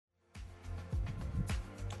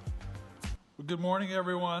Well, good morning,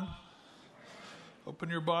 everyone.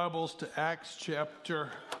 Open your Bibles to Acts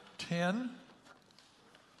chapter 10.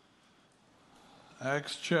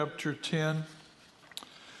 Acts chapter 10.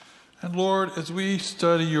 And Lord, as we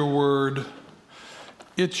study your word,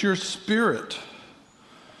 it's your spirit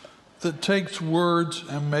that takes words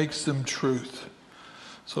and makes them truth.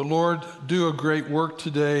 So Lord, do a great work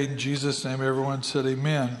today. In Jesus' name, everyone said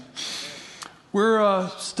amen. We're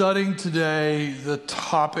studying today the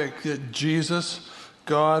topic that Jesus,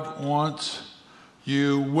 God wants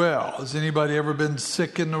you well. Has anybody ever been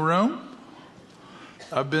sick in the room?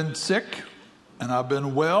 I've been sick and I've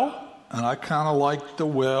been well, and I kind of like the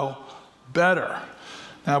well better.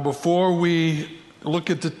 Now, before we look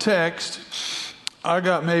at the text, I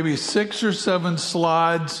got maybe 6 or 7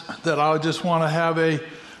 slides that I just want to have a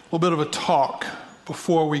little bit of a talk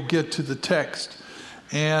before we get to the text.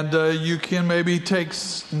 And you can maybe take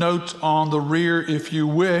notes on the rear if you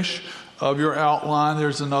wish of your outline.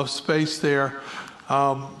 There's enough space there.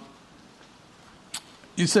 You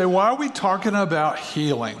say, why are we talking about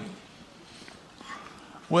healing?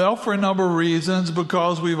 Well, for a number of reasons,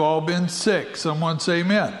 because we've all been sick. Someone say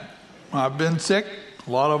amen. I've been sick.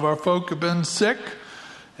 A lot of our folk have been sick.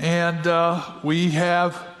 And we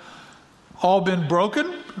have all been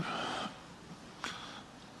broken,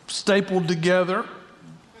 stapled together,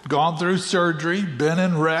 gone through surgery, been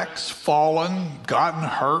in wrecks, fallen, gotten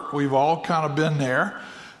hurt. We've all kind of been there.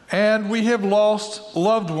 And we have lost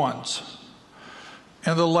loved ones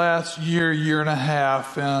in the last year and a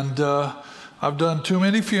half. And I've done too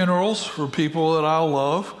many funerals for people that I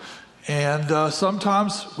love. And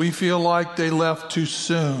sometimes we feel like they left too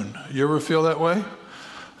soon. You ever feel that way?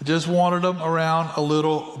 I just wanted them around a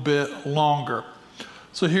little bit longer.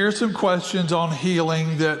 So here's some questions on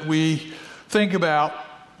healing that we think about,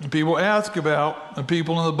 and people ask about, and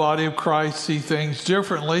people in the body of Christ see things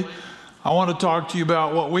differently. I want to talk to you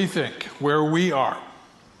about what we think, where we are.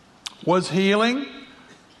 Was healing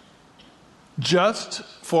just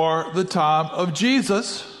for the time of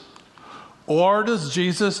Jesus, or does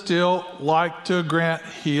Jesus still like to grant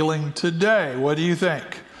healing today? What do you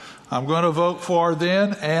think? I'm going to vote for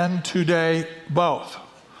then and today both.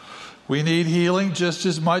 We need healing just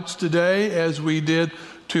as much today as we did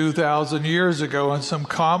 2,000 years ago. And some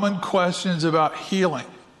common questions about healing.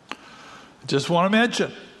 I just want to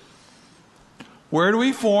mention, where do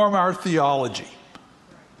we form our theology?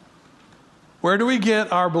 Where do we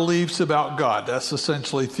get our beliefs about God? That's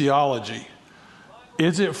essentially theology.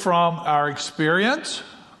 Is it from our experience,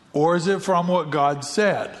 or is it from what God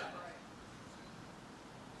said?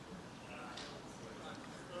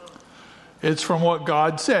 It's from what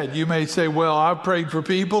God said. You may say, well, I prayed for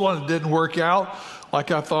people and it didn't work out like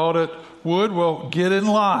I thought it would. Well, get in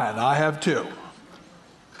line. I have too.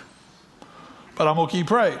 But I'm going to keep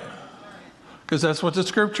praying, because that's what the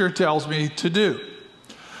scripture tells me to do.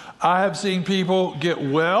 I have seen people get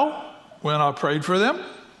well when I prayed for them.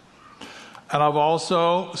 And I've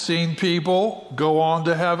also seen people go on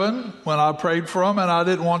to heaven when I prayed for them, and I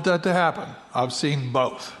didn't want that to happen. I've seen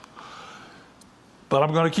both. But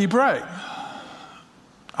I'm going to keep praying.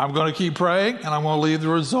 I'm going to keep praying, and I'm going to leave the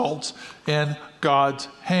results in God's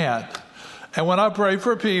hand. And when I pray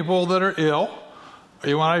for people that are ill,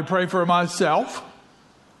 or when I pray for myself,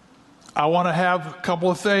 I want to have a couple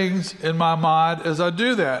of things in my mind as I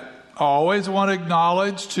do that. I always want to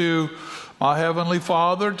acknowledge to my Heavenly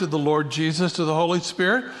Father, to the Lord Jesus, to the Holy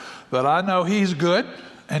Spirit, that I know He's good,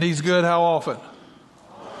 and He's good how often?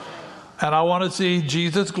 And I want to see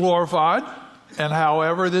Jesus glorified, and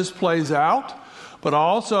however this plays out, but I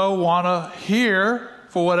also want to hear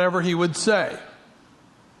for whatever He would say.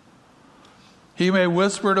 He may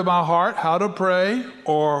whisper to my heart how to pray,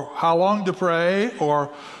 or how long to pray, or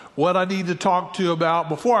what I need to talk to about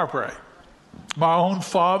before I pray. My own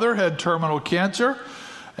father had terminal cancer,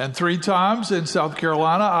 and 3 times in South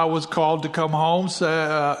Carolina I was called to come home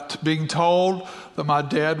being told that my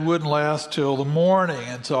dad wouldn't last till the morning.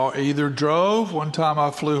 And so I either drove, one time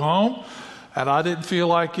I flew home, and I didn't feel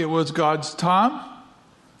like it was God's time.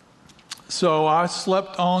 So I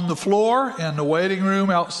slept on the floor in the waiting room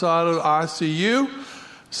outside of the ICU,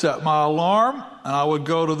 set my alarm, and I would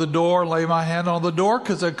go to the door, lay my hand on the door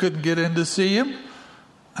because I couldn't get in to see him.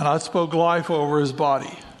 And I spoke life over his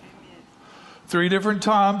body. 3 different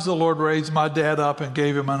times the Lord raised my dad up and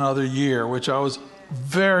gave him another year, which I was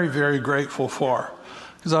very, very grateful for,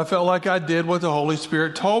 because I felt like I did what the Holy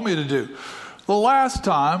Spirit told me to do. The last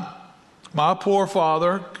time, my poor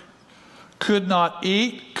father could not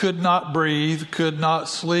eat, could not breathe, could not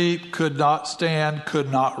sleep, could not stand,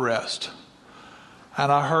 could not rest.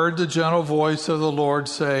 And I heard the gentle voice of the Lord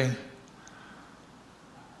saying,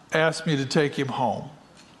 asked me to take him home.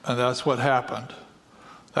 And that's what happened.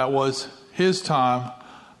 That was his time,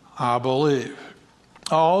 I believe.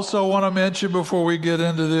 I also want to mention before we get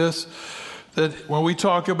into this that when we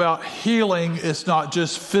talk about healing, it's not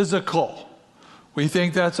just physical. We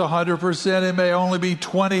think that's 100%. It may only be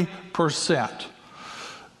 20%.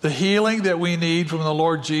 The healing that we need from the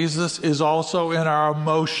Lord Jesus is also in our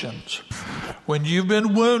emotions. When you've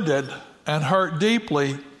been wounded and hurt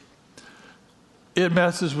deeply, it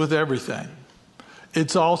messes with everything.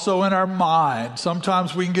 It's also in our mind.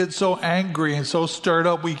 Sometimes we can get so angry and so stirred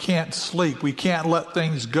up we can't sleep. We can't let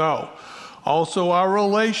things go. Also, our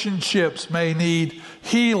relationships may need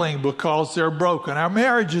healing because they're broken. Our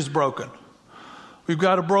marriage is broken. We've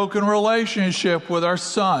got a broken relationship with our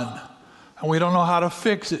son, and we don't know how to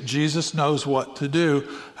fix it. Jesus knows what to do.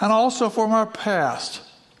 And also from our past.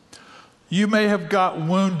 You may have got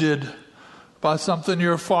wounded by something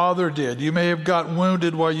your father did. You may have got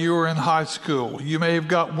wounded while you were in high school. You may have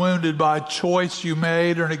got wounded by a choice you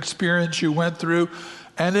made or an experience you went through,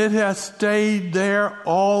 and it has stayed there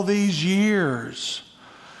all these years.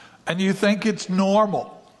 And you think it's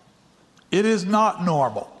normal. It is not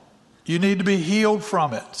normal. You need to be healed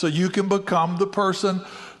from it so you can become the person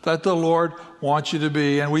that the Lord wants you to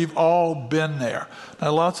be. And we've all been there.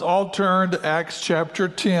 Now let's all turn to Acts chapter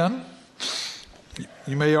 10.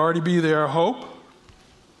 You may already be there, I hope.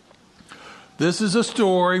 This is a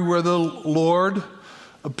story where the Lord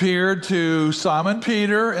appeared to Simon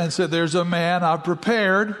Peter and said, there's a man I've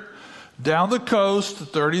prepared down the coast,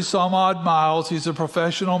 30 some odd miles. He's a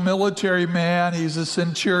professional military man. He's a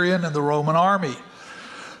centurion in the Roman army.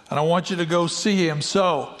 And I want you to go see him.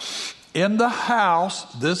 So, in the house,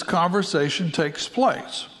 this conversation takes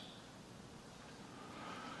place.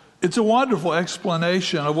 It's a wonderful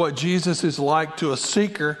explanation of what Jesus is like to a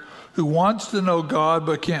seeker who wants to know God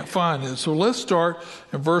but can't find it. So let's start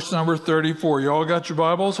in verse number 34. You all got your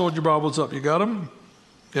Bibles? Hold your Bibles up. You got them?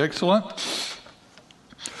 Excellent.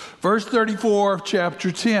 Verse 34 of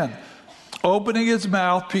chapter 10. Opening his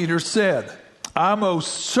mouth, Peter said, I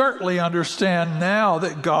most certainly understand now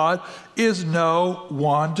that God is no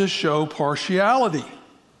one to show partiality.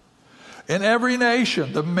 In every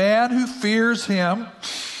nation, the man who fears him,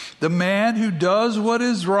 the man who does what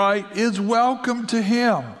is right, is welcome to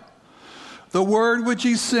him. The word which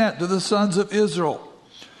he sent to the sons of Israel,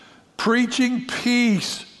 preaching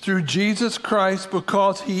peace through Jesus Christ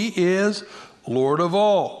because he is Lord of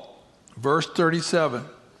all. Verse 37.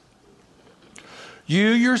 You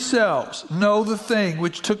yourselves know the thing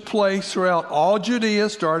which took place throughout all Judea,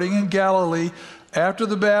 starting in Galilee, after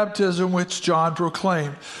the baptism which John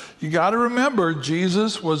proclaimed. You got to remember,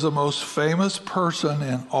 Jesus was the most famous person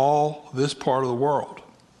in all this part of the world.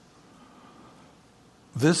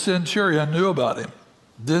 This centurion knew about him.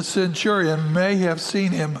 This centurion may have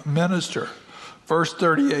seen him minister. Verse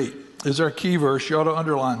 38 is our key verse. You ought to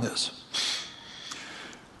underline this.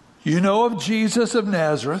 You know of Jesus of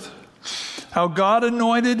Nazareth, how God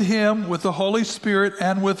anointed him with the Holy Spirit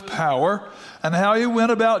and with power, and how he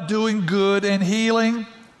went about doing good and healing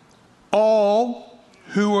all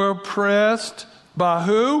who were oppressed by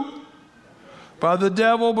who? By the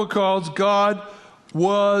devil, because God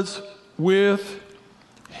was with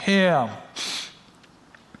him.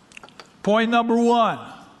 Point number one.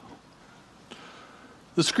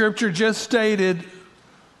 The scripture just stated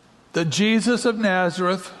that Jesus of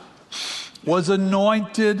Nazareth was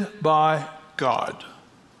anointed by God.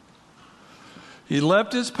 He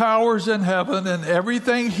left his powers in heaven, and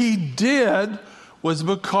everything he did was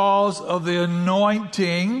because of the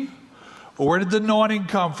anointing. Where did the anointing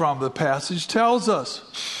come from? The passage tells us.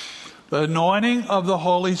 The anointing of the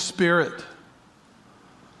Holy Spirit,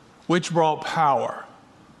 which brought power.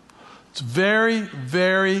 It's very,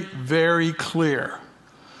 very, very clear.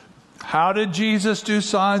 How did Jesus do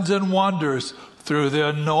signs and wonders? Through the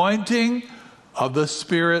anointing of the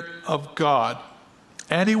Spirit of God.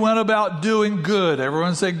 And he went about doing good.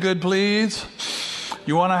 Everyone say good, please.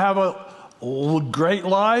 You want to have a great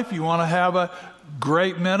life? You want to have a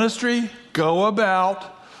great ministry? Go about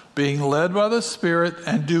being led by the Spirit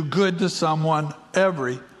and do good to someone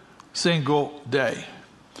every single day.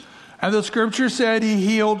 And the scripture said he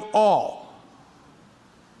healed all.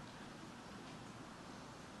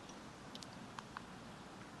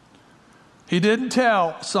 He didn't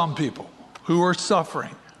tell some people who were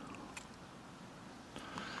suffering.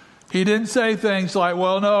 He didn't say things like,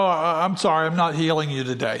 well, no, I'm sorry, I'm not healing you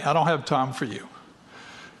today. I don't have time for you.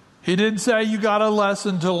 He didn't say you got a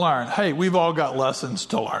lesson to learn. Hey, we've all got lessons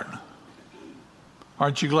to learn.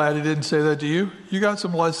 Aren't you glad he didn't say that to you? You got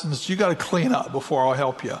some lessons you got to clean up before I'll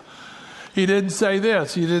help you. He didn't say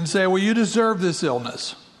this. He didn't say, well, you deserve this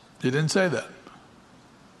illness. He didn't say that.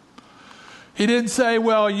 He didn't say,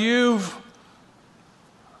 well, you've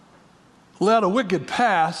led a wicked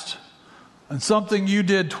past, and something you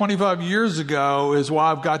did 25 years ago is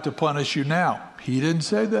why I've got to punish you now. He didn't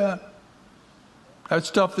say that. That's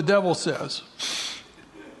stuff the devil says.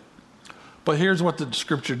 But here's what the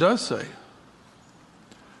scripture does say.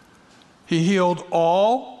 He healed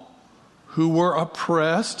all who were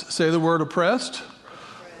oppressed. Say the word oppressed.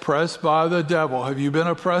 Oppressed by the devil. Have you been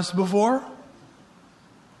oppressed before?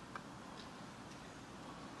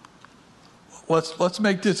 Let's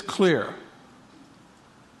make this clear.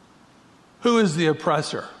 Who is the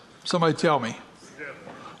oppressor? Somebody tell me.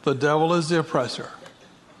 The devil is the oppressor.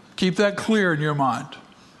 Keep that clear in your mind.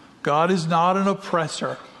 God is not an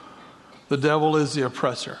oppressor. The devil is the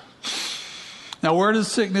oppressor. Now, where does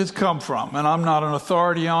sickness come from? And I'm not an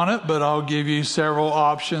authority on it, but I'll give you several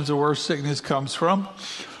options of where sickness comes from.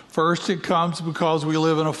 First, it comes because we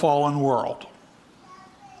live in a fallen world.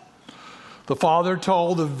 The Father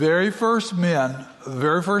told the very first man,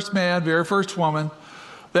 very first woman,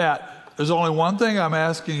 that there's only one thing I'm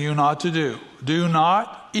asking you not to do. Do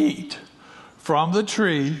not eat from the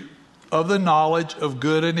tree of the knowledge of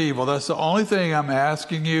good and evil. That's the only thing I'm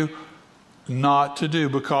asking you not to do,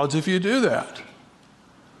 because if you do that,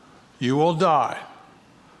 you will die.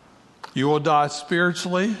 You will die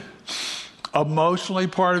spiritually, emotionally,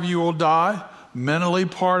 part of you will die, mentally,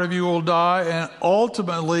 part of you will die, and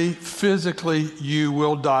ultimately, physically, you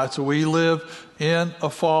will die. So we live in a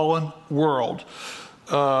fallen world.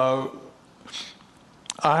 I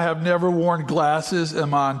have never worn glasses in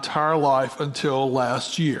my entire life until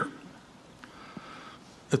last year.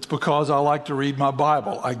 It's because I like to read my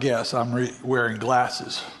Bible, I guess. I'm wearing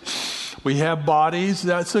glasses. We have bodies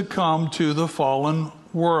that succumb to the fallen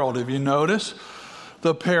world. Have you noticed?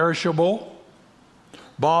 The perishable.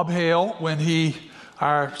 Bob Hale,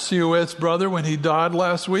 our COS brother, when he died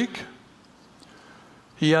last week,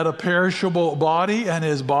 he had a perishable body and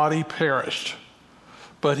his body perished.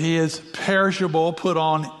 But he is perishable, put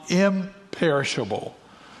on imperishable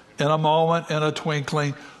in a moment, in a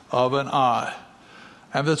twinkling of an eye.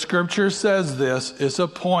 And the scripture says this, it's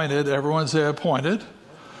appointed, everyone say appointed,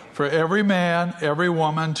 for every man, every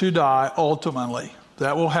woman to die ultimately.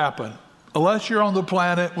 That will happen. Unless you're on the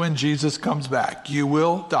planet when Jesus comes back, you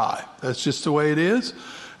will die. That's just the way it is.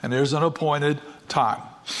 And there's an appointed time.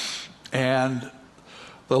 And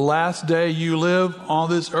the last day you live on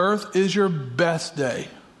this earth is your best day,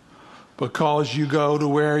 because you go to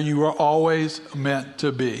where you are always meant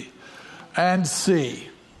to be. And C,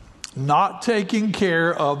 not taking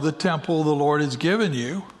care of the temple the Lord has given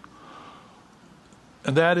you,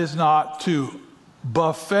 and that is not to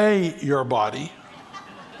buffet your body.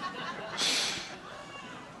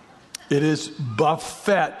 It is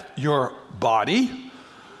buffet your body,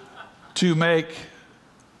 to make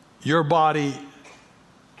your body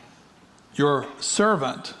your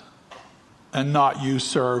servant and not you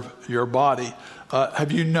serve your body.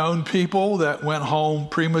 Have you known people that went home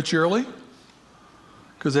prematurely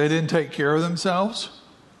because they didn't take care of themselves?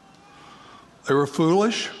 They were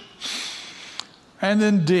foolish. And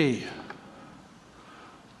then D,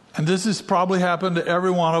 and this has probably happened to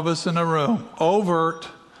every one of us in the room, overt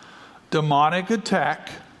demonic attack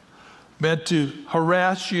meant to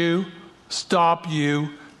harass you, stop you,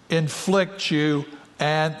 inflict you,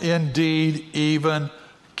 and indeed even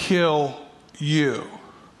kill you.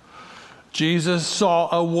 Jesus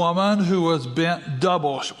saw a woman who was bent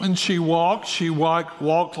double. When she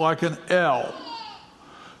walked like an L.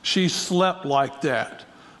 She slept like that.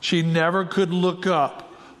 She never could look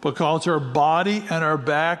up because her body and her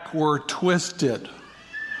back were twisted.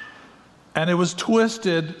 And it was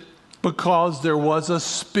twisted because there was a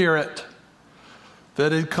spirit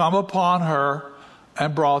that had come upon her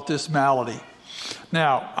and brought this malady.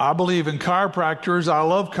 Now, I believe in chiropractors. I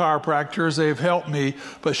love chiropractors. They've helped me.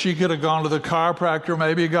 But she could have gone to the chiropractor,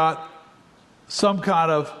 maybe got some kind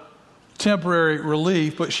of temporary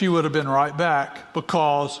relief, but she would have been right back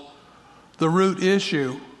because the root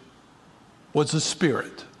issue was the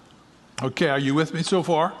spirit. Okay, are you with me so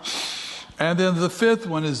far? And then the fifth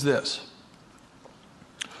one is this.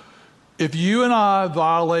 If you and I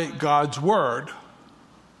violate God's word,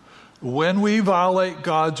 when we violate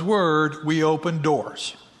God's word, we open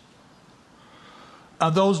doors.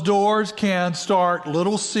 And those doors can start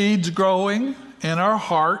little seeds growing in our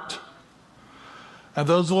heart. And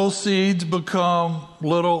those little seeds become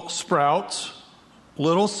little sprouts,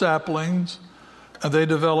 little saplings, and they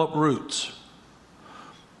develop roots.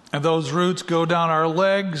 And those roots go down our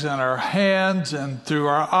legs and our hands and through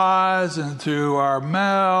our eyes and through our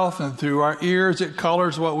mouth and through our ears. It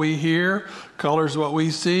colors what we hear, colors what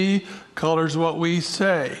we see, colors what we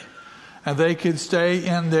say. And they can stay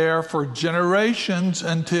in there for generations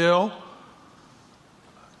until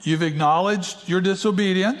you've acknowledged your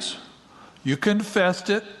disobedience, you confessed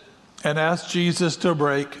it, and asked Jesus to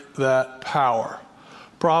break that power.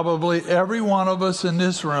 Probably every one of us in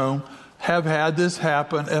this room have had this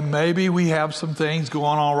happen, and maybe we have some things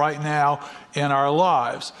going on right now in our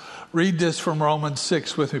lives. Read this from Romans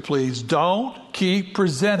 6 with me, please. Don't keep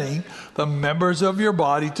presenting the members of your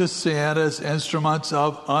body to sin as instruments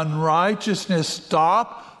of unrighteousness.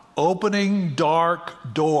 Stop opening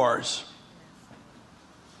dark doors.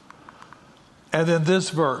 And then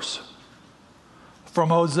this verse from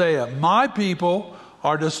Hosea. My people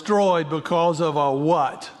are destroyed because of a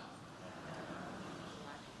what?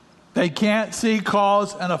 They can't see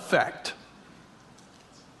cause and effect.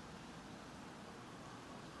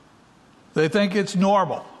 They think it's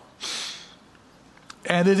normal.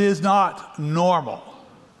 And it is not normal.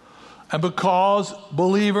 And because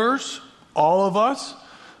believers, all of us,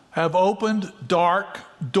 have opened dark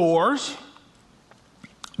doors,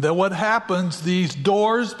 then what happens, these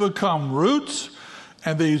doors become roots,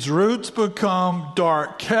 and these roots become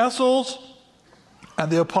dark castles, and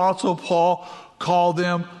the Apostle Paul called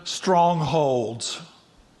them strongholds.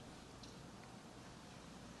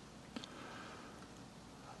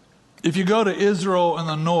 If you go to Israel in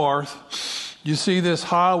the north, you see this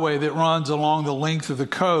highway that runs along the length of the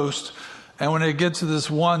coast, and when it gets to this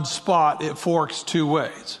one spot, it forks two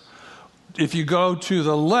ways. If you go to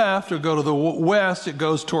the left or go to the west, it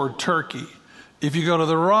goes toward Turkey. If you go to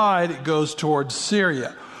the right, it goes towards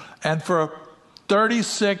Syria. And for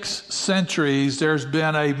 36 centuries, there's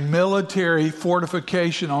been a military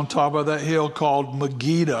fortification on top of that hill called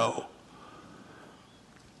Megiddo.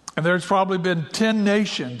 And there's probably been 10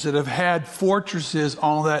 nations that have had fortresses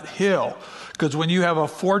on that hill. Because when you have a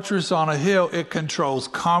fortress on a hill, it controls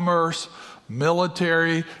commerce,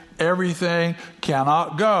 military, everything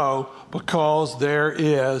cannot go because there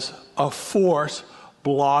is a force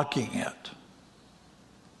blocking it.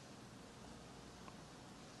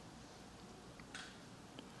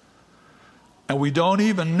 And we don't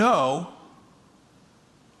even know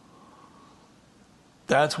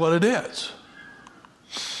that's what it is.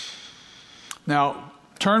 Now,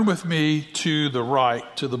 turn with me to the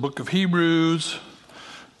right, to the book of Hebrews,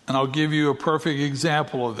 and I'll give you a perfect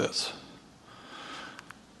example of this.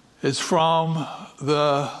 It's from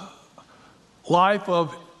the life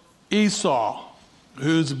of Esau,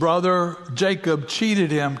 whose brother Jacob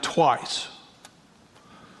cheated him twice.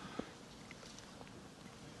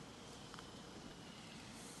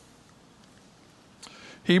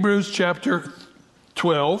 Hebrews chapter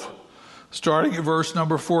 12, starting at verse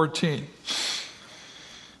number 14.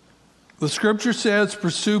 The scripture says,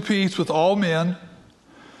 pursue peace with all men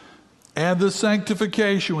and the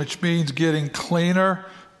sanctification, which means getting cleaner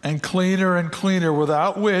and cleaner and cleaner,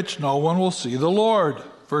 without which no one will see the Lord.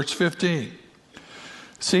 Verse 15.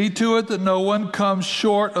 See to it that no one comes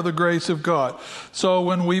short of the grace of God. So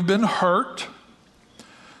when we've been hurt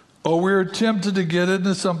or we're tempted to get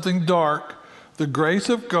into something dark, the grace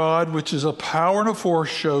of God, which is a power and a force,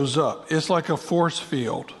 shows up. It's like a force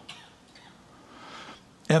field.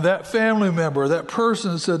 And that family member, that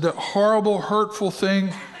person said that horrible, hurtful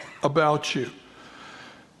thing about you.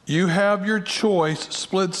 You have your choice,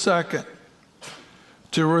 split second,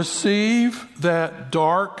 to receive that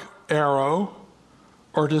dark arrow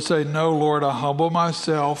or to say, no, Lord, I humble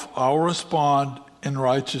myself. I'll respond in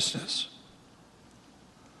righteousness.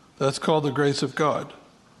 That's called the grace of God.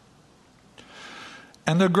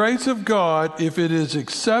 And the grace of God, if it is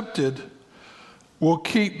accepted, will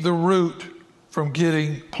keep the root from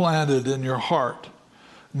getting planted in your heart.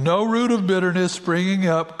 No root of bitterness springing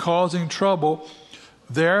up, causing trouble,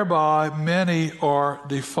 thereby many are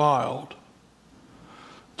defiled.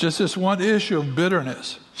 Just this one issue of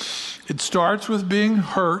bitterness. It starts with being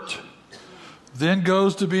hurt, then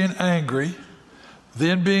goes to being angry,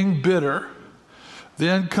 then being bitter,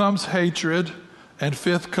 then comes hatred, and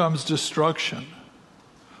fifth comes destruction.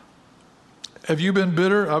 Have you been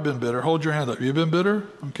bitter? I've been bitter. Hold your hand up. You been bitter?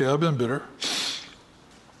 Okay, I've been bitter.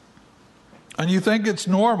 And you think it's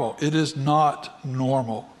normal. It is not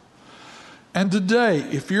normal. And today,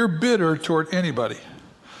 if you're bitter toward anybody,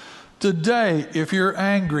 today, if you're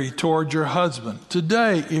angry toward your husband,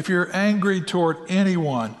 today, if you're angry toward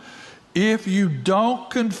anyone, if you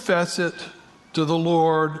don't confess it to the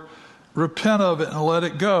Lord, repent of it and let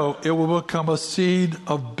it go, it will become a seed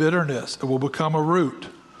of bitterness. It will become a root.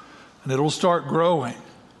 And it will start growing.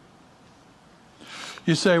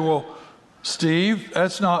 You say, well, Steve,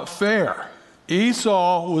 that's not fair.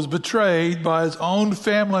 Esau was betrayed by his own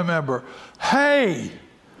family member. Hey,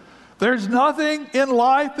 there's nothing in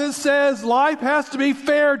life that says life has to be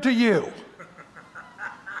fair to you.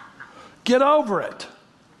 Get over it.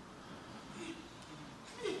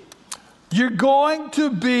 You're going to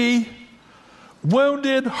be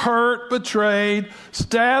wounded, hurt, betrayed,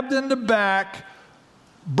 stabbed in the back,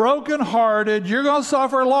 brokenhearted. You're going to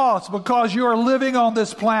suffer loss because you are living on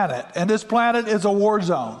this planet, and this planet is a war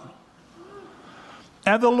zone.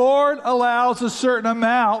 And the Lord allows a certain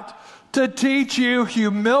amount to teach you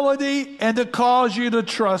humility and to cause you to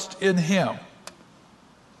trust in Him.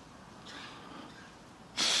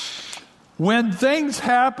 When things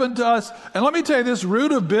happen to us, and let me tell you, this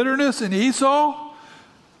root of bitterness in Esau,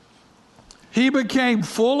 he became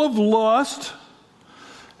full of lust,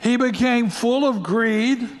 he became full of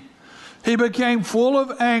greed, he became full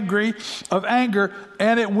of anger,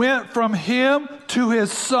 and it went from him to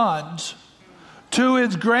his sons, to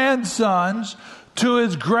his grandsons, to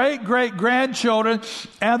his great-great-grandchildren,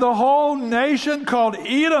 and the whole nation called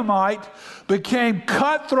Edomite became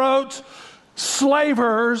cutthroats,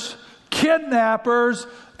 slavers, kidnappers,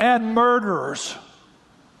 and murderers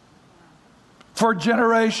for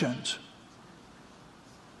generations.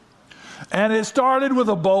 And it started with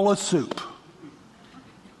a bowl of soup.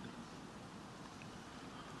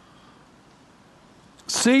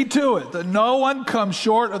 See to it that no one comes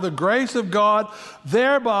short of the grace of God,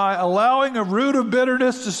 thereby allowing a root of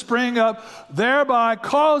bitterness to spring up, thereby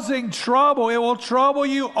causing trouble. It will trouble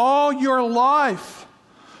you all your life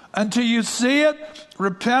until you see it,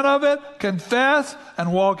 repent of it, confess,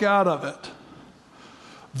 and walk out of it.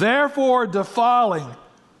 Therefore, defiling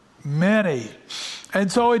many.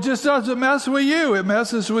 And so it just doesn't mess with you. It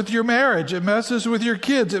messes with your marriage. It messes with your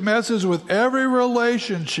kids. It messes with every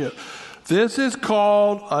relationship. This is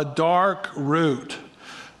called a dark root.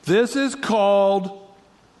 This is called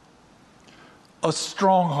a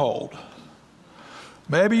stronghold.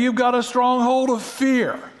 Maybe you've got a stronghold of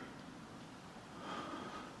fear.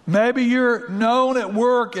 Maybe you're known at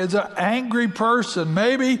work as an angry person.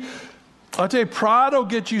 Maybe, I'll tell you, pride will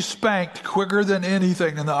get you spanked quicker than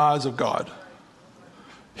anything in the eyes of God.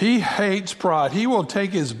 He hates pride. He will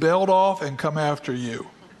take his belt off and come after you.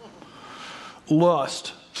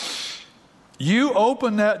 Lust. You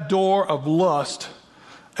open that door of lust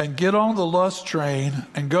and get on the lust train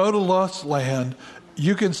and go to lust land,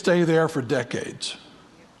 you can stay there for decades.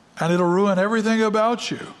 And it'll ruin everything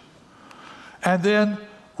about you. And then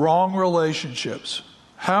wrong relationships.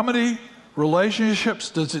 How many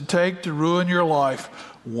relationships does it take to ruin your life?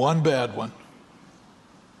 One bad one.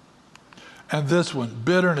 And this one,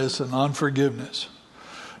 bitterness and unforgiveness.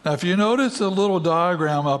 Now, if you notice the little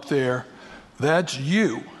diagram up there, that's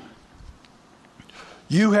you.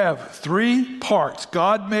 You have 3 parts.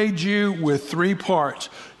 God made you with 3 parts.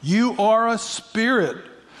 You are a spirit.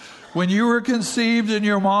 When you were conceived in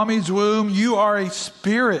your mommy's womb, you are a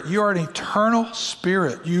spirit. You are an eternal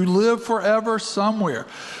spirit. You live forever somewhere.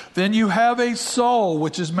 Then you have a soul,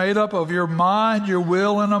 which is made up of your mind, your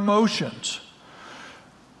will, and emotions.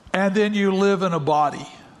 And then you live in a body.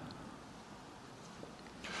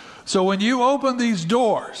 So when you open these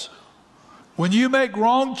doors, when you make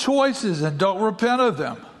wrong choices and don't repent of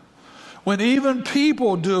them, when even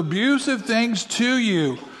people do abusive things to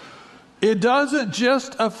you, it doesn't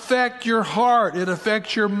just affect your heart, it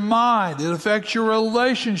affects your mind, it affects your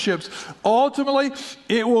relationships. Ultimately,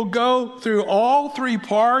 it will go through all 3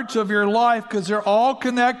 parts of your life because they're all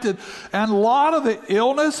connected. And a lot of the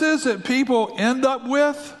illnesses that people end up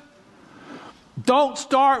with don't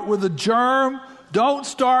start with a germ, don't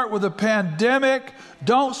start with a pandemic,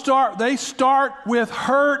 they start with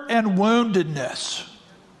hurt and woundedness.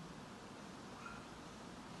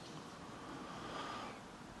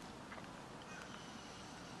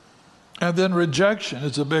 And then rejection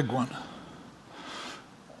is a big one.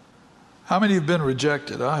 How many have been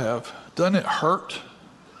rejected? I have. Doesn't it hurt?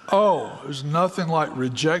 Oh, there's nothing like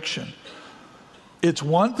rejection. It's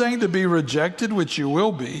one thing to be rejected, which you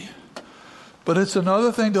will be, but it's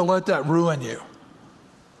another thing to let that ruin you.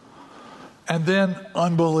 And then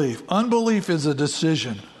unbelief. Unbelief is a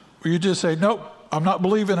decision where you just say, nope, I'm not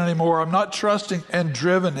believing anymore. I'm not trusting. And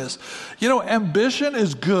drivenness. You know, ambition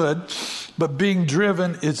is good, but being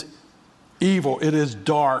driven is evil. It is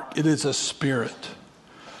dark. It is a spirit.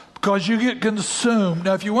 Because you get consumed.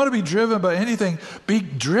 Now, if you want to be driven by anything, be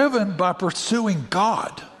driven by pursuing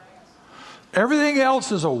God. Everything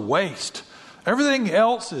else is a waste. Everything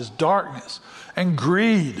else is darkness and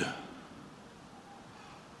greed.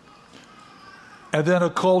 And then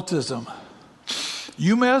occultism.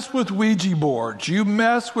 You mess with Ouija boards. You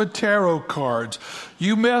mess with tarot cards.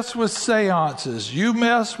 You mess with seances. You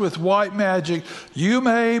mess with white magic. You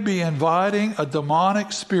may be inviting a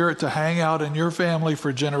demonic spirit to hang out in your family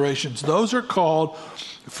for generations. Those are called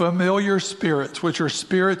familiar spirits, which are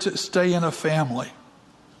spirits that stay in a family.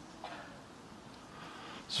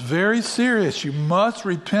 It's very serious. You must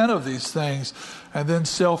repent of these things. And then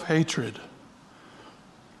self-hatred.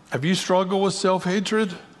 Have you struggled with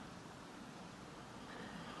self-hatred?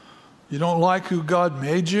 You don't like who God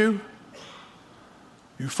made you?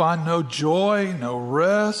 You find no joy, no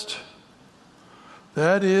rest?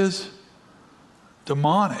 That is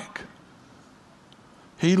demonic.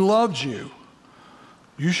 He loved you.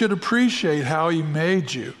 You should appreciate how He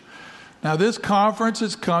made you. Now, this conference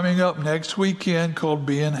is coming up next weekend called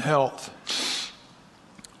Be in Health.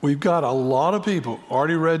 We've got a lot of people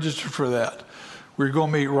already registered for that. We're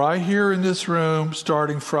going to meet right here in this room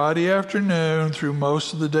starting Friday afternoon through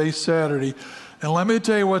most of the day Saturday. And let me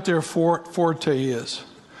tell you what their forte is.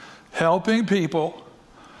 Helping people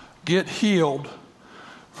get healed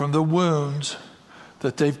from the wounds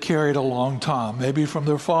that they've carried a long time. Maybe from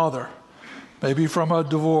their father. Maybe from a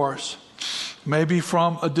divorce. Maybe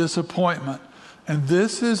from a disappointment. And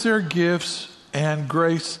this is their gifts and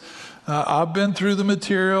grace. I've been through the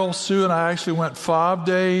material. Sue and I actually went 5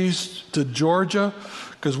 days to Georgia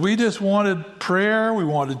because we just wanted prayer. We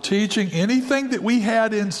wanted teaching. Anything that we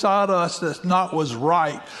had inside us that was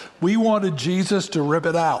right, we wanted Jesus to rip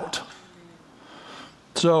it out.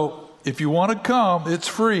 So if you want to come, it's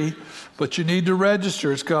free, but you need to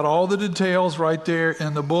register. It's got all the details right there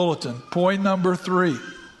in the bulletin. Point number 3.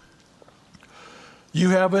 You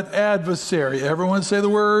have an adversary. Everyone say the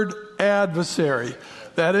word adversary.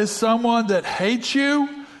 That is someone that hates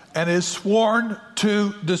you and is sworn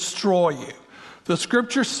to destroy you. The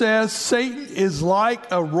scripture says Satan is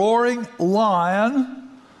like a roaring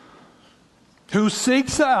lion who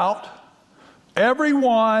seeks out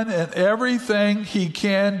everyone and everything he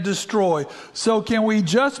can destroy. So can we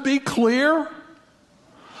just be clear?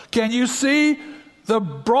 Can you see the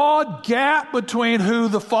broad gap between who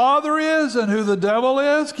the Father is and who the devil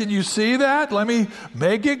is? Can you see that? Let me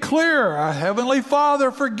make it clear. Our Heavenly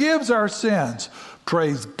Father forgives our sins.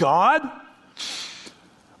 Praise God.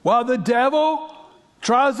 While the devil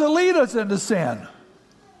tries to lead us into sin.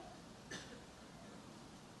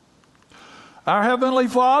 Our Heavenly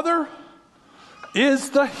Father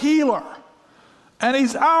is the healer. And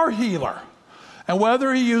He's our healer. And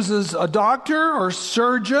whether He uses a doctor or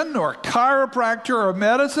surgeon or chiropractor or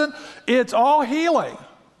medicine, it's all healing.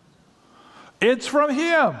 It's from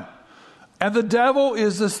Him. And the devil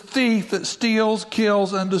is this thief that steals,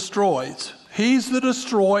 kills, and destroys. He's the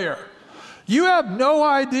destroyer. You have no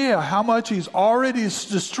idea how much he's already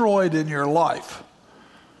destroyed in your life.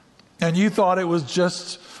 And you thought it was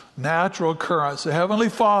just natural occurrence. The Heavenly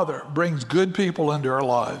Father brings good people into our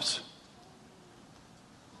lives.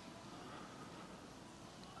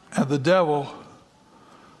 And the devil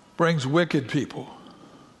brings wicked people.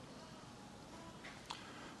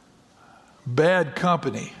 Bad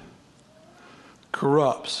company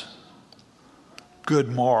corrupts good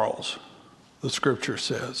morals, the scripture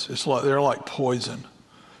says. It's like they're like poison.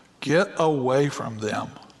 Get away from them.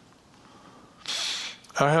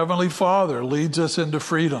 Our Heavenly Father leads us into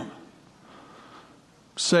freedom.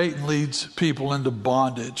 Satan leads people into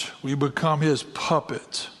bondage. We become his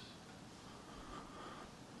puppets.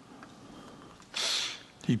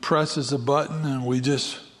 He presses a button and we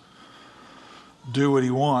just do what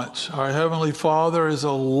he wants. Our Heavenly Father is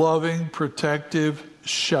a loving, protective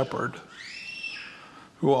shepherd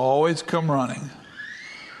who will always come running.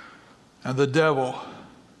 And the devil,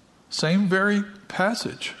 same very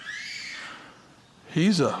passage.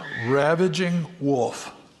 He's a ravaging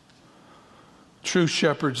wolf. True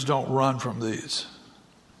shepherds don't run from these.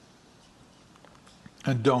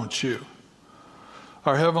 And don't you.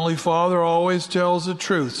 Our Heavenly Father always tells the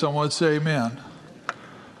truth. Someone say amen.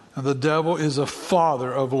 And the devil is a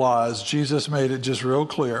father of lies. Jesus made it just real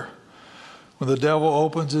clear. When the devil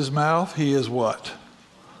opens his mouth, he is what?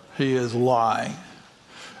 He is lying.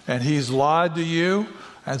 And he's lied to you.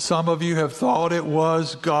 And some of you have thought it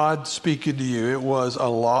was God speaking to you. It was a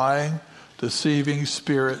lying, deceiving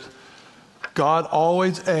spirit. God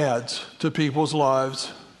always adds to people's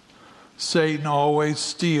lives. Satan always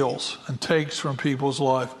steals and takes from people's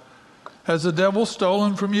life. Has the devil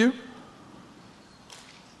stolen from you?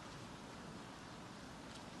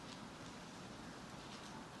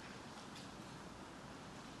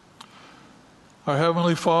 Our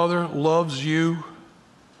Heavenly Father loves you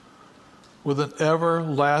with an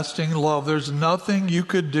everlasting love. There's nothing you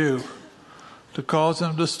could do to cause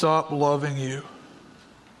him to stop loving you.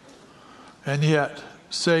 And yet,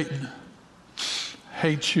 Satan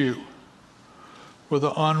hates you with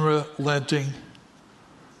an unrelenting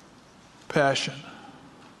passion.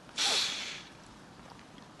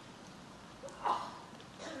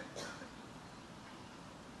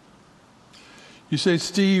 You say,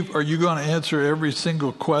 Steve, are you going to answer every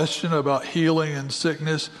single question about healing and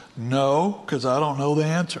sickness? No, because I don't know the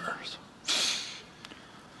answers.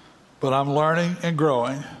 But I'm learning and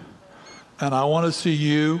growing, and I want to see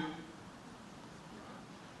you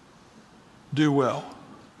do well.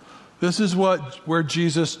 This is where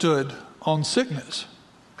Jesus stood on sickness.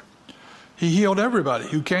 He healed everybody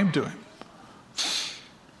who came to him.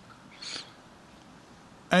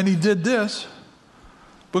 And he did this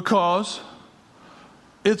because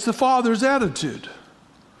it's the Father's attitude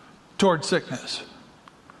toward sickness.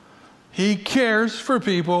 He cares for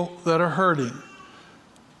people that are hurting.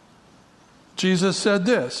 Jesus said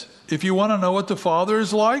this, if you want to know what the Father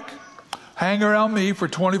is like, hang around me for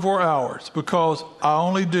 24 hours because I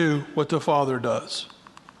only do what the Father does.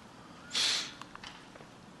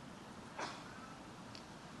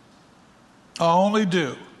 I only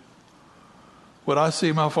do what I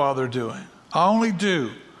see my Father doing. I only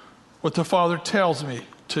do what the Father tells me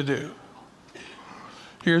to do.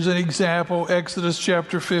 Here's an example. Exodus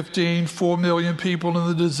chapter 15, 4 million people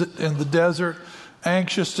in the desert,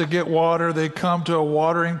 anxious to get water. They come to a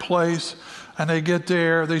watering place and they get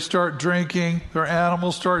there. They start drinking. Their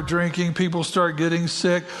animals start drinking. People start getting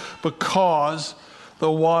sick because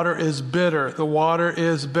the water is bitter. The water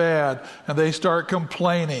is bad. And they start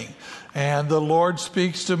complaining. And the Lord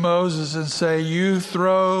speaks to Moses and say, you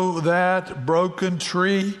throw that broken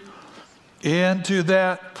tree into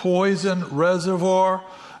that poison reservoir,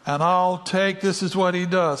 and I'll take, this is what he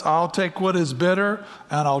does, I'll take what is bitter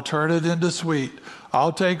and I'll turn it into sweet.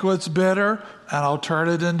 I'll take what's bitter and I'll turn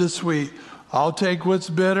it into sweet. I'll take what's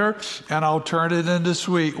bitter and I'll turn it into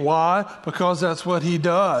sweet. Why? Because that's what he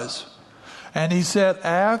does. And he said,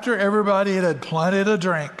 after everybody had plenty to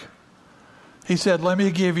drink, he said, let me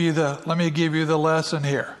give you the lesson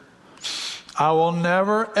here. I will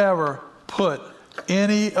never ever put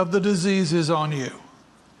any of the diseases on you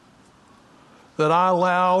that I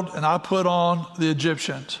allowed and I put on the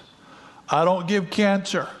Egyptians. I don't give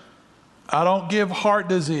cancer. I don't give heart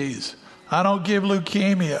disease. I don't give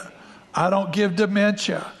leukemia. I don't give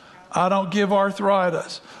dementia. I don't give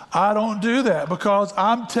arthritis. I don't do that because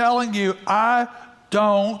I'm telling you, I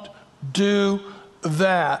don't do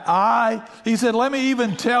that. He said, let me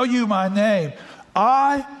even tell you my name.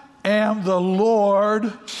 I am the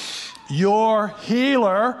Lord, your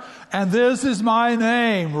healer, and this is my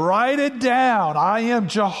name. Write it down. I am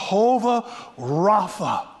Jehovah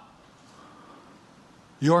Rapha,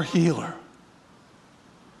 your healer.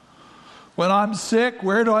 When I'm sick,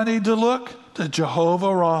 where do I need to look? To Jehovah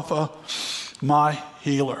Rapha, my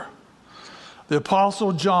healer. The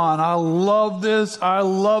Apostle John, I love this, I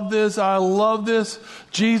love this, I love this.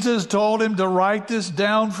 Jesus told him to write this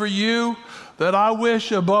down for you, that I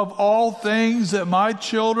wish above all things that my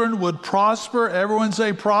children would prosper. Everyone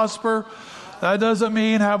say prosper. That doesn't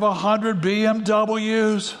mean have 100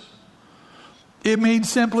 BMWs. It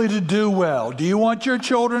means simply to do well. Do you want your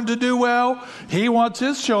children to do well? He wants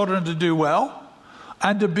his children to do well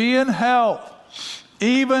and to be in health,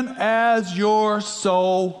 even as your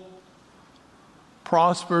soul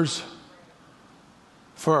prospers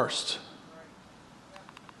first.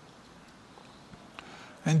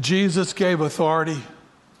 And Jesus gave authority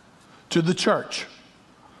to the church,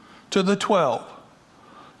 to the 12,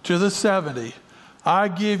 to the 70. I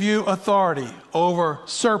give you authority over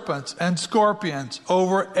serpents and scorpions,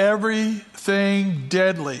 over everything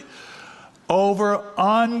deadly, over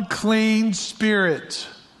unclean spirits.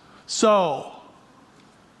 So,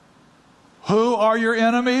 who are your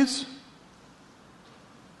enemies?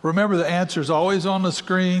 Remember, the answer is always on the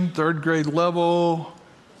screen, 3rd grade level.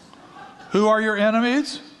 Who are your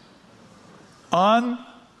enemies?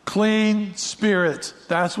 Unclean spirits.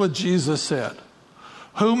 That's what Jesus said.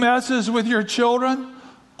 Who messes with your children?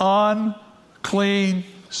 Unclean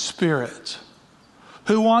spirits.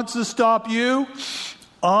 Who wants to stop you?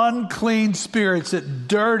 Unclean spirits that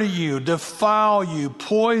dirty you, defile you,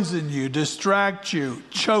 poison you, distract you,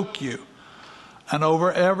 choke you, and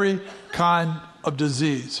over every kind of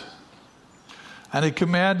disease. And he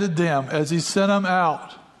commanded them as he sent them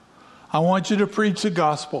out, I want you to preach the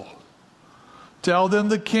gospel. Tell them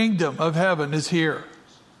the kingdom of heaven is here.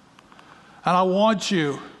 And I want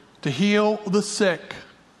you to heal the sick.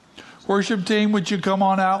 Worship team, would you come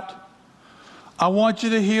on out? I want you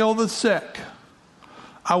to heal the sick.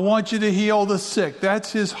 I want you to heal the sick.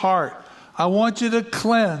 That's his heart. I want you to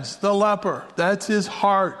cleanse the leper. That's his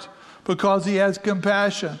heart. because he has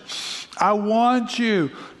compassion. I want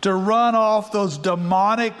you to run off those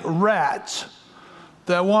demonic rats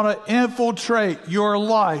that want to infiltrate your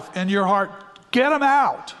life and your heart. Get them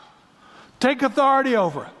out. Take authority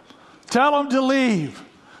over it. Tell them to leave.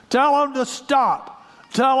 Tell them to stop.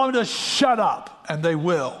 Tell them to shut up, and they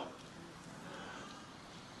will.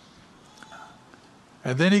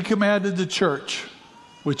 And then he commanded the church,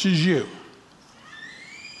 which is you,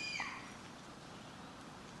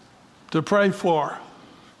 to pray for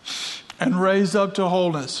and raise up to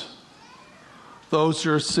wholeness those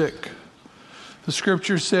who are sick. The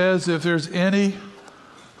scripture says, if there's any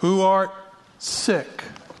who are sick,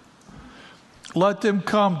 let them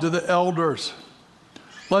come to the elders.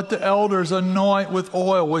 Let the elders anoint with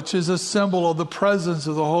oil, which is a symbol of the presence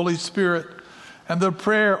of the Holy Spirit. And the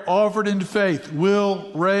prayer offered in faith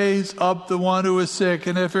will raise up the one who is sick.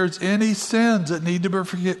 And if there's any sins that need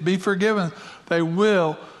to be forgiven, they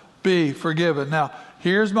will be forgiven. Now,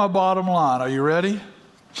 here's my bottom line. Are you ready?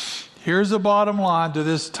 Here's the bottom line to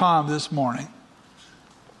this time this morning.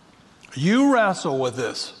 You wrestle with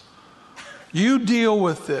this. You deal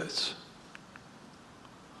with this.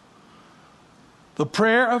 The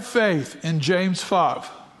prayer of faith in James 5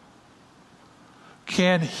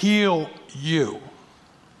 can heal you.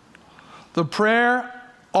 The prayer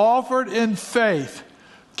offered in faith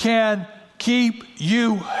can keep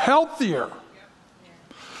you healthier.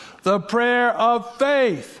 The prayer of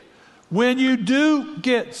faith, when you do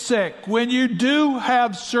get sick, when you do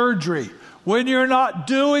have surgery, when you're not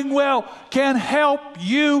doing well, can help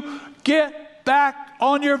you get back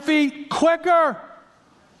on your feet quicker.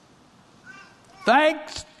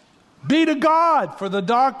 Thanks be to God for the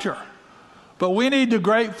doctor. But we need the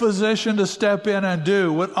great physician to step in and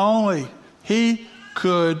do what only he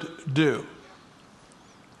could do.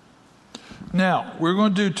 Now, we're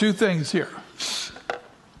going to do two things here.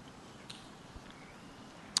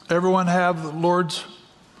 Everyone have the Lord's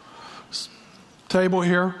table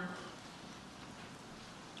here?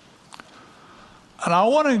 And I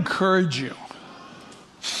want to encourage you,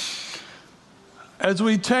 as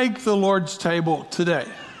we take the Lord's table today,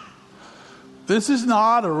 this is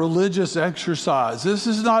not a religious exercise. This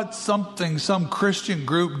is not something some Christian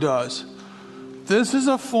group does. This is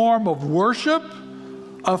a form of worship,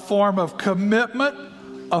 a form of commitment,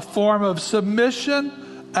 a form of submission,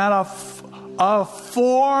 and a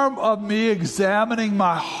form of me examining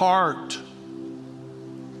my heart.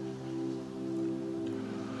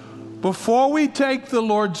 Before we take the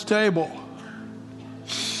Lord's table,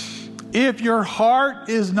 if your heart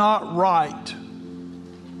is not right,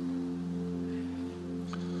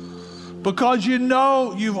 because you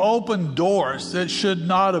know you've opened doors that should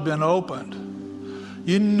not have been opened,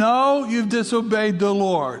 you know you've disobeyed the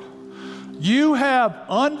Lord, you have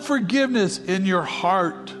unforgiveness in your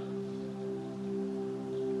heart,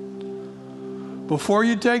 before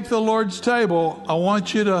you take the Lord's table, I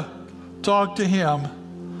want you to talk to Him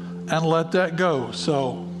and let that go.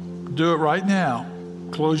 So do it right now.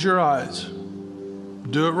 Close your eyes.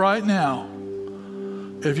 Do it right now.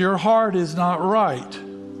 If your heart is not right,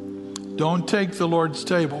 don't take the Lord's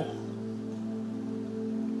table.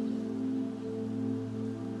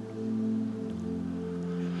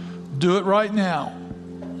 Do it right now.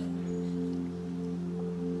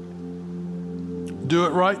 Do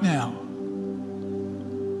it right now.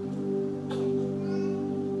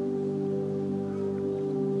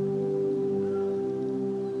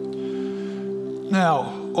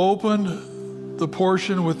 Now, open the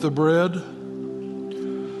portion with the bread.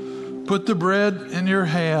 Put the bread in your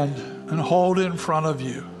hand and hold it in front of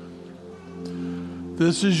you.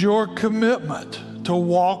 This is your commitment to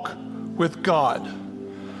walk with God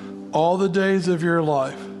all the days of your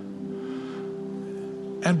life.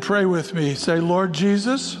 And pray with me. Say, Lord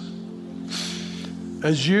Jesus,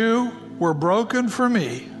 as you were broken for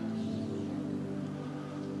me,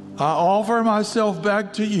 I offer myself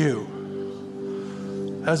back to you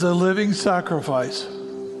as a living sacrifice,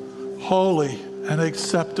 holy and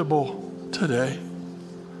acceptable today.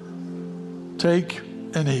 Take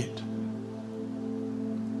and eat.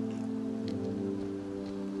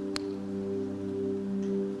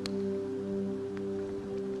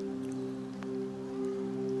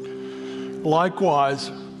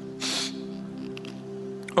 Likewise,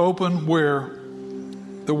 open where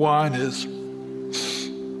the wine is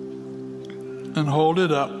and hold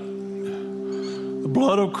it up. The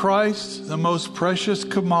blood of Christ, the most precious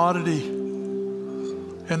commodity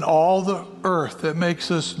in all the earth that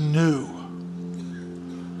makes us new.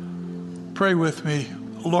 Pray with me.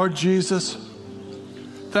 Lord Jesus,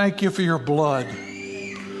 thank you for your blood.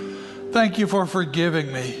 Thank you for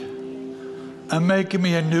forgiving me. and making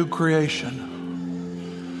me a new creation.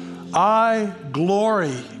 I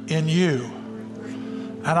glory in you,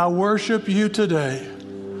 and I worship you today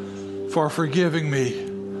for forgiving me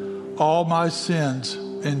all my sins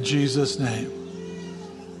in Jesus' name.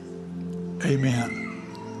 Amen.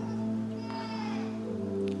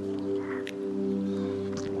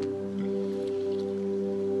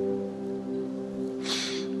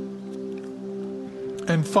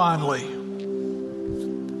 And finally,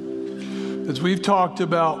 as we've talked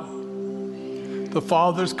about the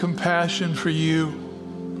Father's compassion for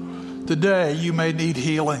you, today you may need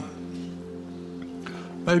healing.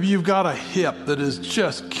 Maybe you've got a hip that is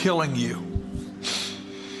just killing you.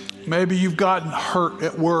 Maybe you've gotten hurt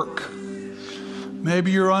at work.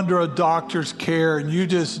 Maybe you're under a doctor's care and you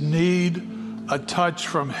just need a touch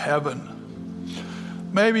from heaven.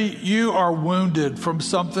 Maybe you are wounded from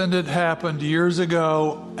something that happened years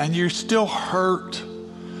ago and you're still hurt.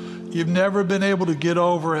 You've never been able to get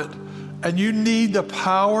over it. And you need the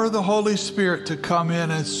power of the Holy Spirit to come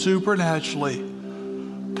in and supernaturally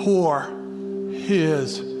pour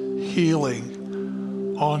His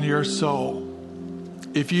healing on your soul.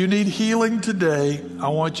 If you need healing today, I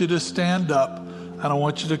want you to stand up and I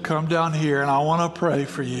want you to come down here and I want to pray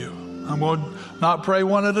for you. I'm going to not pray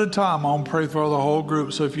one at a time. I'm going to pray for the whole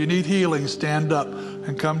group. So if you need healing, stand up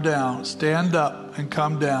and come down. Stand up and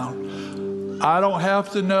come down. I don't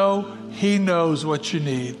have to know. He knows what you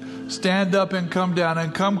need. Stand up and come down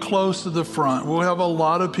and come close to the front. We'll have a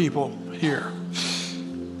lot of people here.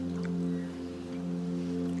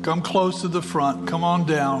 Come close to the front. Come on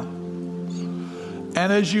down.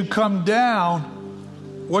 And as you come down,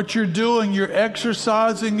 what you're doing, you're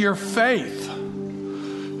exercising your faith.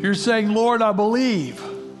 You're saying, Lord, I believe.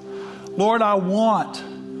 Lord, I want.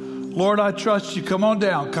 Lord, I trust you. Come on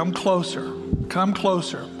down. Come closer. Come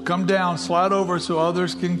closer. Come down. Slide over so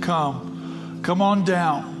others can come. Come on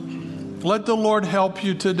down. Let the Lord help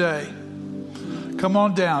you today. Come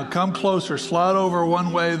on down. Come closer. Slide over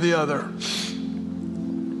one way or the other.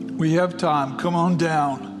 We have time. Come on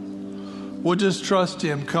down. We'll just trust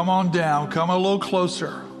Him. Come on down. Come a little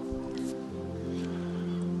closer.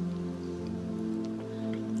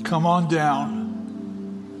 Come on down.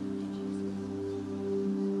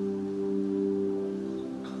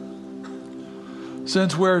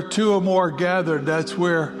 Since where two or more gathered, that's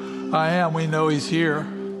where I am. We know He's here.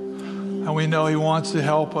 And we know He wants to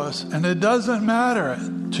help us. And it doesn't matter.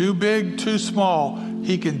 Too big, too small.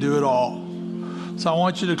 He can do it all. So I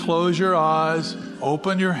want you to close your eyes.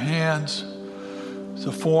 Open your hands. It's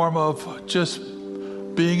a form of just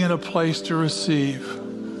being in a place to receive.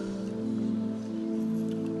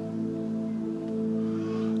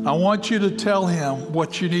 I want you to tell Him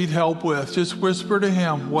what you need help with. Just whisper to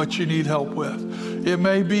Him what you need help with. It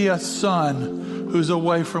may be a son who's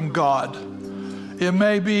away from God. It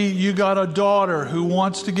may be you got a daughter who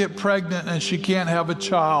wants to get pregnant and she can't have a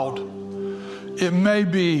child. It may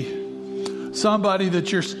be somebody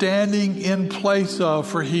that you're standing in place of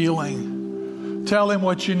for healing. Tell Him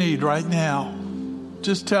what you need right now.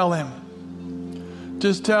 Just tell Him.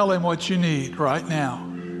 Just tell Him what you need right now.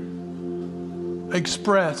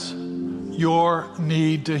 Express your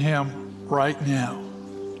need to Him right now.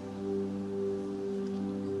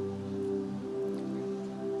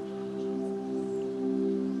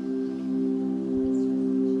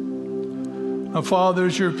 Now, Father,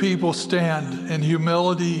 as your people stand in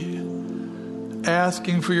humility,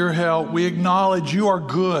 asking for your help, we acknowledge you are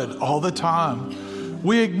good all the time.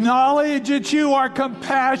 We acknowledge that you are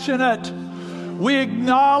compassionate. We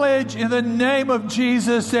acknowledge in the name of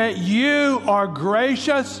Jesus that you are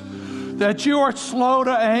gracious, that you are slow to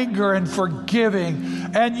anger and forgiving,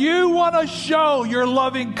 and you want to show your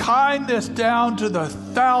loving kindness down to the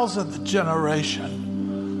 1,000th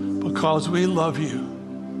generation because we love you.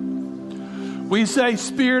 We say,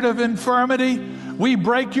 spirit of infirmity, we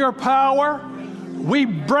break your power. We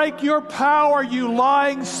break your power, you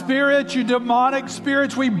lying spirits, you demonic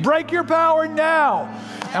spirits. We break your power now.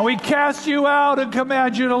 And we cast you out and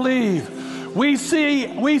command you to leave. We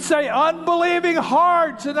say unbelieving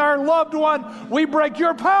hearts in our loved one. We break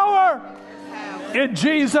your power in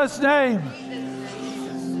Jesus' name.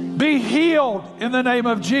 Be healed in the name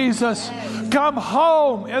of Jesus. Come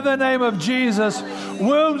home in the name of Jesus.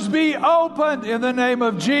 Wombs be opened in the name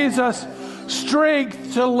of Jesus.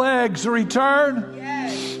 Strength to legs return.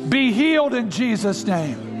 Be healed in Jesus'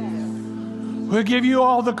 name. We'll give you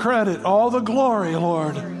all the credit, all the glory,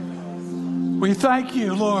 Lord. We thank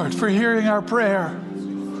you, Lord, for hearing our prayer.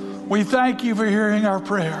 We thank you for hearing our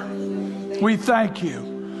prayer. We thank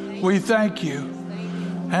you. We thank you.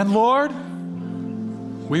 And Lord,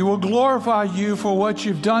 we will glorify you for what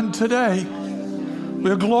you've done today.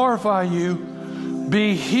 We'll glorify you.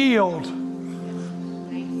 Be healed.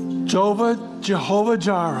 Jehovah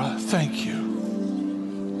Jireh, thank you.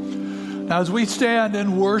 Now, as we stand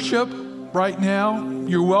and worship right now,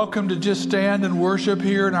 you're welcome to just stand and worship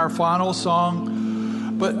here in our final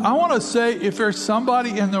song. But I want to say, if there's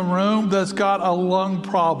somebody in the room that's got a lung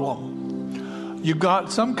problem, you've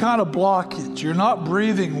got some kind of blockage, you're not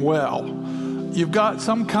breathing well, you've got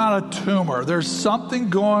some kind of tumor, there's something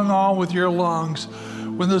going on with your lungs,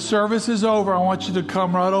 when the service is over, I want you to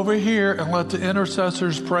come right over here and let the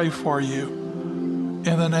intercessors pray for you in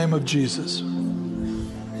the name of Jesus.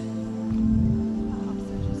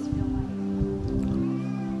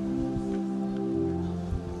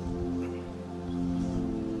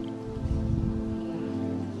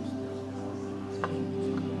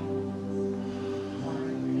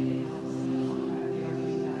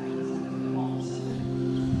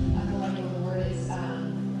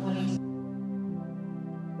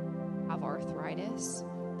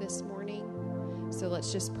 This morning. So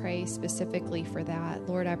let's just pray specifically for that.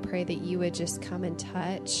 Lord, I pray that you would just come and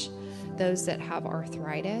touch those that have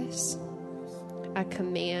arthritis. I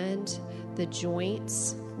command the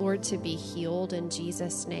joints, Lord, to be healed in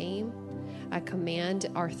Jesus' name. I command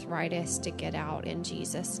arthritis to get out in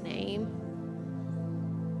Jesus' name.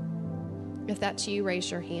 If that's you, raise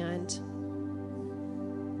your hand.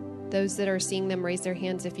 Those that are seeing them, raise their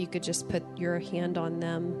hands. If you could just put your hand on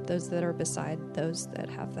them, those that are beside those that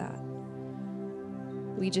have that.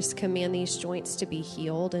 We just command these joints to be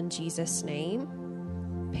healed in Jesus'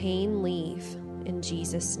 name. Pain leave in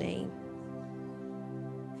Jesus' name.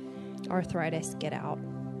 Arthritis get out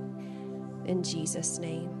in Jesus'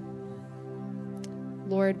 name.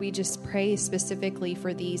 Lord, we just pray specifically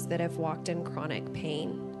for these that have walked in chronic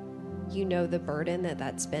pain. You know the burden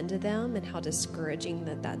that's been to them and how discouraging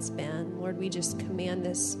that's been. Lord, we just command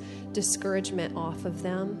this discouragement off of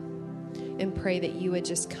them and pray that you would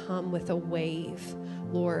just come with a wave,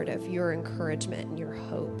 Lord, of your encouragement and your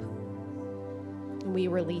hope. And we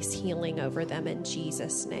release healing over them in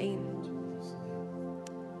Jesus' name.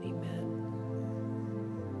 Amen.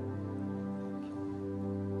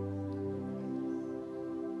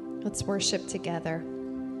 Let's worship together.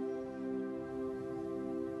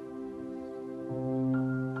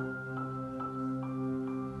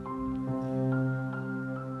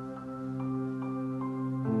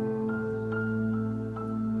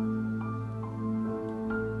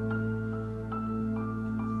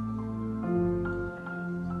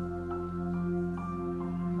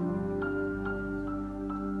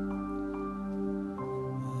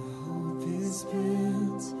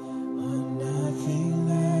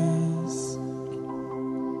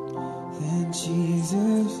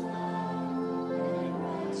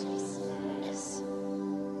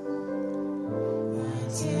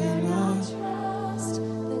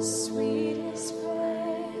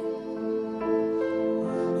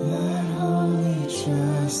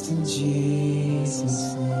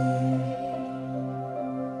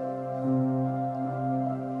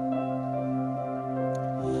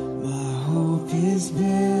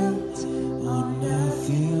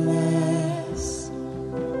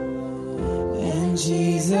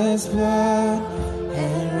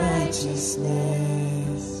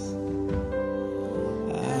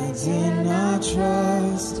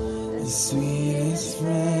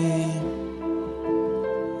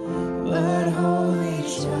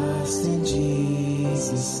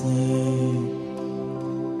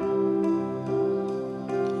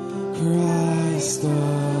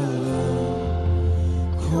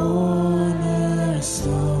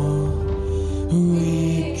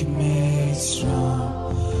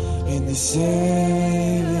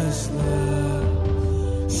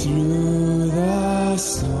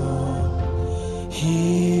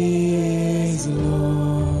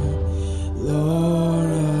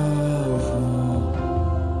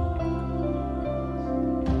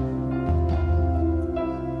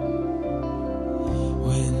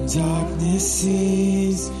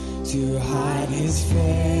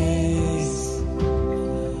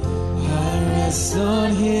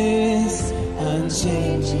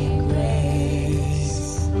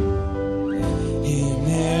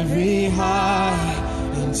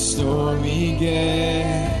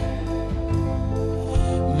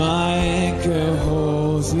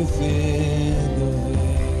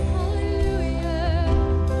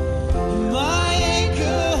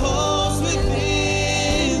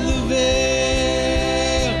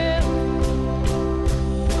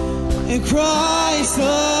 Christ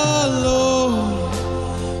alone,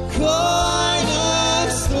 cornerstone,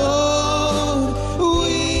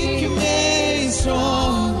 weak and made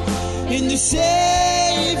strong in the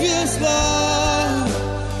Savior's love.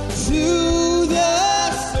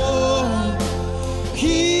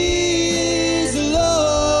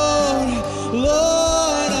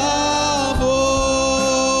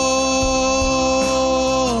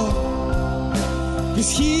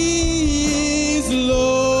 'cause He is Lord,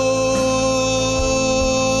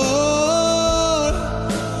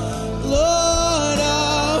 Lord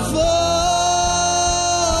of all.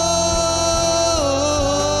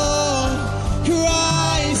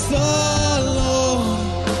 Christ the Lord,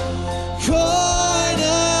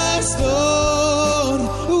 cornerstone,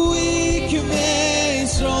 weak and made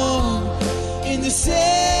strong in the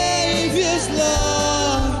Savior's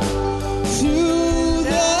love. Through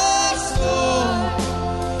the storm,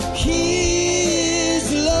 He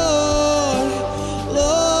is Lord,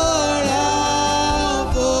 Lord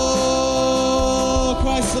of all.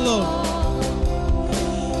 Christ the Lord,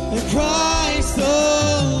 and Christ the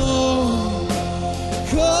Lord,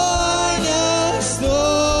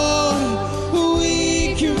 cornerstone,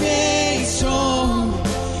 weak and made strong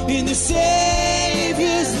in the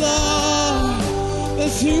Savior's love.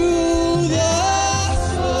 Through the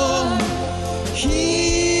storm,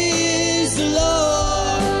 He is the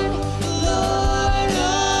Lord, Lord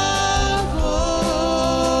of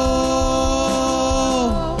all,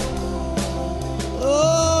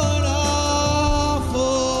 Lord of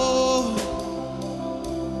all.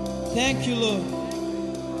 Thank you, Lord.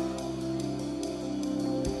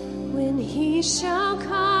 When He shall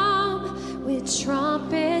come with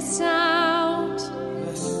trumpet sound,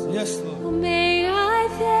 Yes, yes, Lord. may I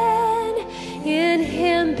then in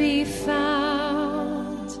Him be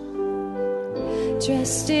found,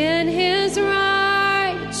 dressed in His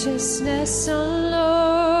righteousness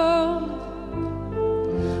alone,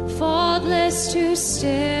 faultless to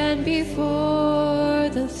stand before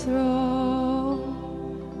the throne,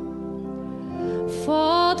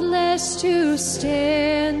 faultless to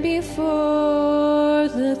stand before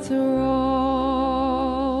the throne.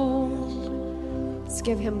 Let's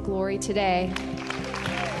give Him glory today.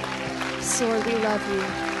 Lord, we love you.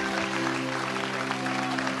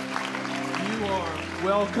 You are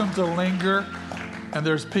welcome to linger, and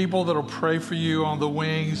there's people that'll pray for you on the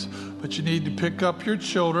wings, but you need to pick up your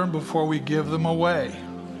children before we give them away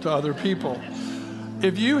to other people.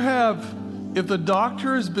 If the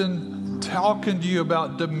doctor has been talking to you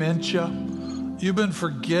about dementia, you've been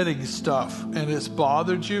forgetting stuff and it's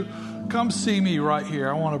bothered you, come see me right here.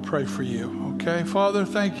 I want to pray for you, okay? Father,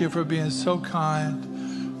 thank you for being so kind.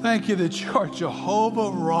 Thank you that you are Jehovah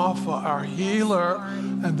Rapha, our healer,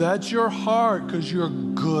 and that's your heart because you're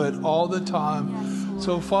good all the time.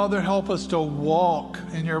 So, Father, help us to walk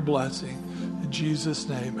in your blessing. In Jesus'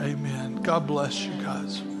 name, amen. God bless you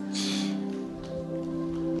guys.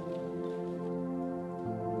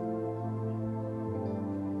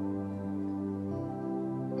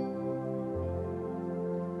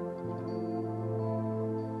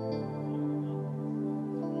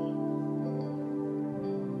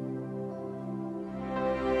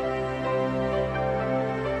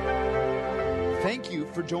 Thank you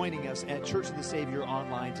for joining us at Church of the Savior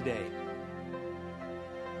online today.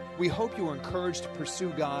 We hope you are encouraged to pursue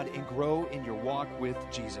God and grow in your walk with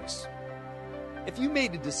Jesus. If you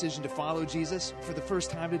made a decision to follow Jesus for the first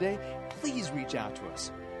time today, please reach out to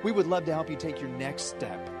us. We would love to help you take your next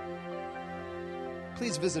step.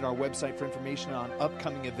 Please visit our website for information on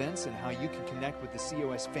upcoming events and how you can connect with the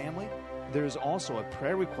COS family. There is also a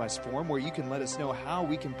prayer request form where you can let us know how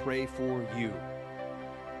we can pray for you.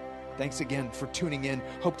 Thanks again for tuning in.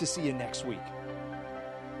 Hope to see you next week.